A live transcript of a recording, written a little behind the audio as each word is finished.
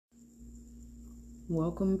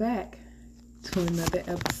Welcome back to another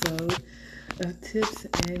episode of Tips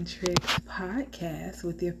and Tricks Podcast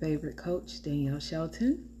with your favorite coach, Danielle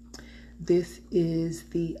Shelton. This is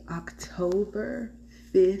the October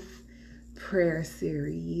 5th prayer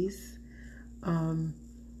series. And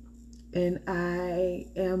I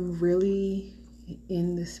am really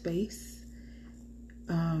in the space.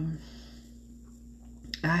 I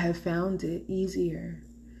have found it easier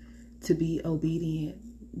to be obedient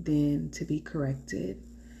than to be corrected.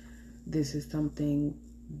 This is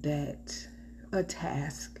a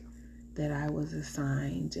task that I was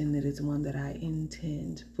assigned, and it is one that I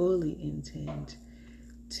fully intend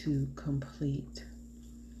to complete.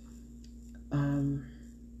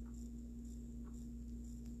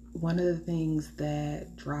 One of the things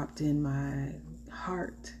that dropped in my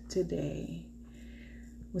heart today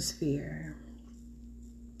was fear.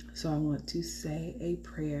 So I want to say a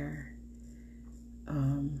prayer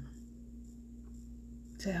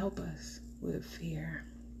to help us with fear.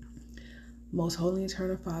 Most holy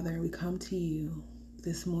eternal Father, we come to you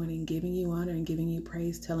this morning, giving you honor and giving you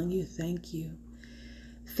praise, telling you thank you.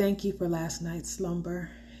 Thank you for last night's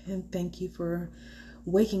slumber, and thank you for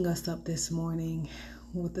waking us up this morning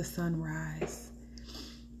with the sunrise.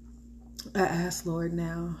 I ask, Lord,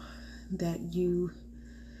 now that you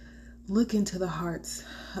look into the hearts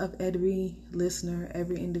of every listener,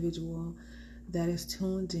 every individual that is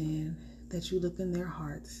tuned in, that you look in their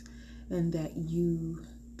hearts and that you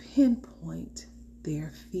pinpoint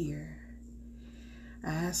their fear.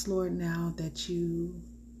 I ask, Lord, now that you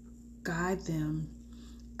guide them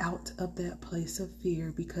out of that place of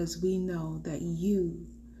fear, because we know that you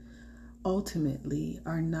ultimately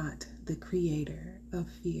are not the creator of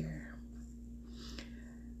fear.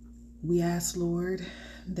 We ask, Lord,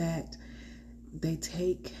 that they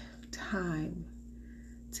take time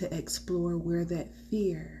to explore where that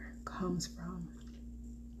fear comes from.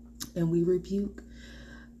 And we rebuke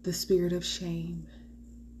the spirit of shame.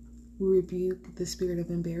 We rebuke the spirit of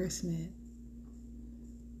embarrassment.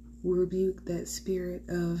 We rebuke that spirit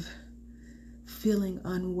of feeling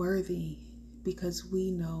unworthy, because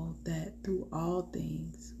we know that through all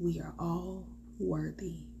things, we are all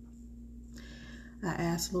worthy. I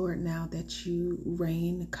ask, Lord, now that you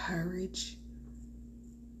rain courage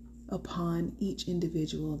upon each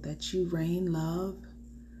individual, that you rain love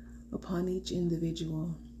upon each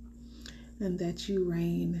individual, and that you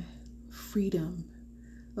rain freedom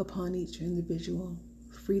upon each individual.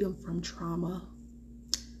 Freedom from trauma,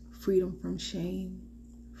 freedom from shame,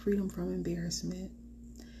 freedom from embarrassment,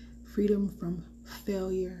 freedom from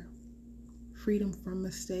failure, freedom from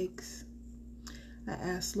mistakes. I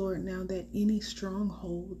ask, Lord, now that any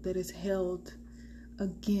stronghold that is held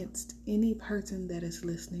against any person that is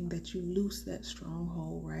listening, that you loose that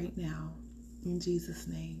stronghold right now, in Jesus'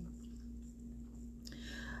 name.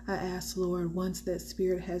 I ask, Lord, once that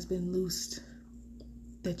spirit has been loosed,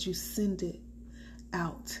 that you send it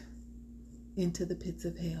out into the pits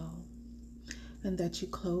of hell, and that you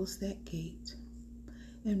close that gate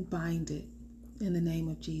and bind it in the name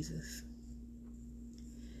of Jesus.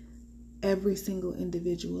 Every single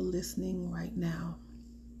individual listening right now,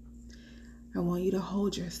 I want you to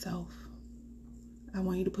hold yourself. I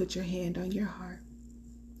want you to put your hand on your heart,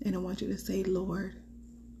 and I want you to say, Lord,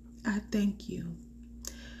 I thank you.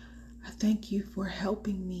 I thank you for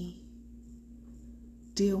helping me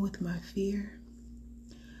deal with my fear.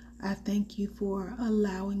 I thank you for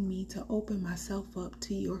allowing me to open myself up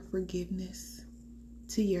to your forgiveness,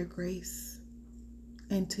 to your grace,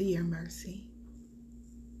 and to your mercy.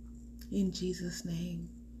 In Jesus' name,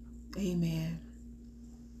 amen.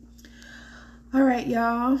 All right,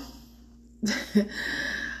 y'all.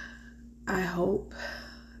 I hope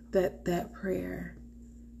that prayer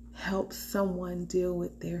helps someone deal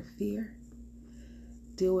with their fear,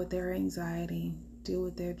 deal with their anxiety, deal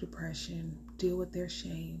with their depression, deal with their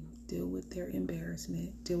shame, deal with their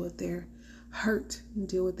embarrassment, deal with their hurt,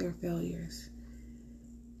 deal with their failures.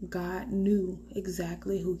 God knew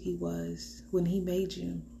exactly who he was when he made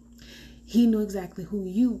you. He knew exactly who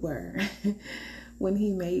you were when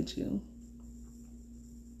he made you.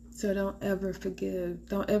 So don't ever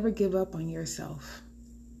give up on yourself.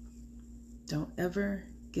 Don't ever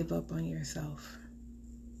give up on yourself.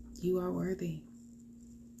 You are worthy.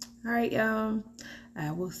 All right, y'all.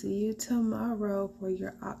 I will see you tomorrow for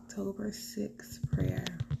your October 6th prayer.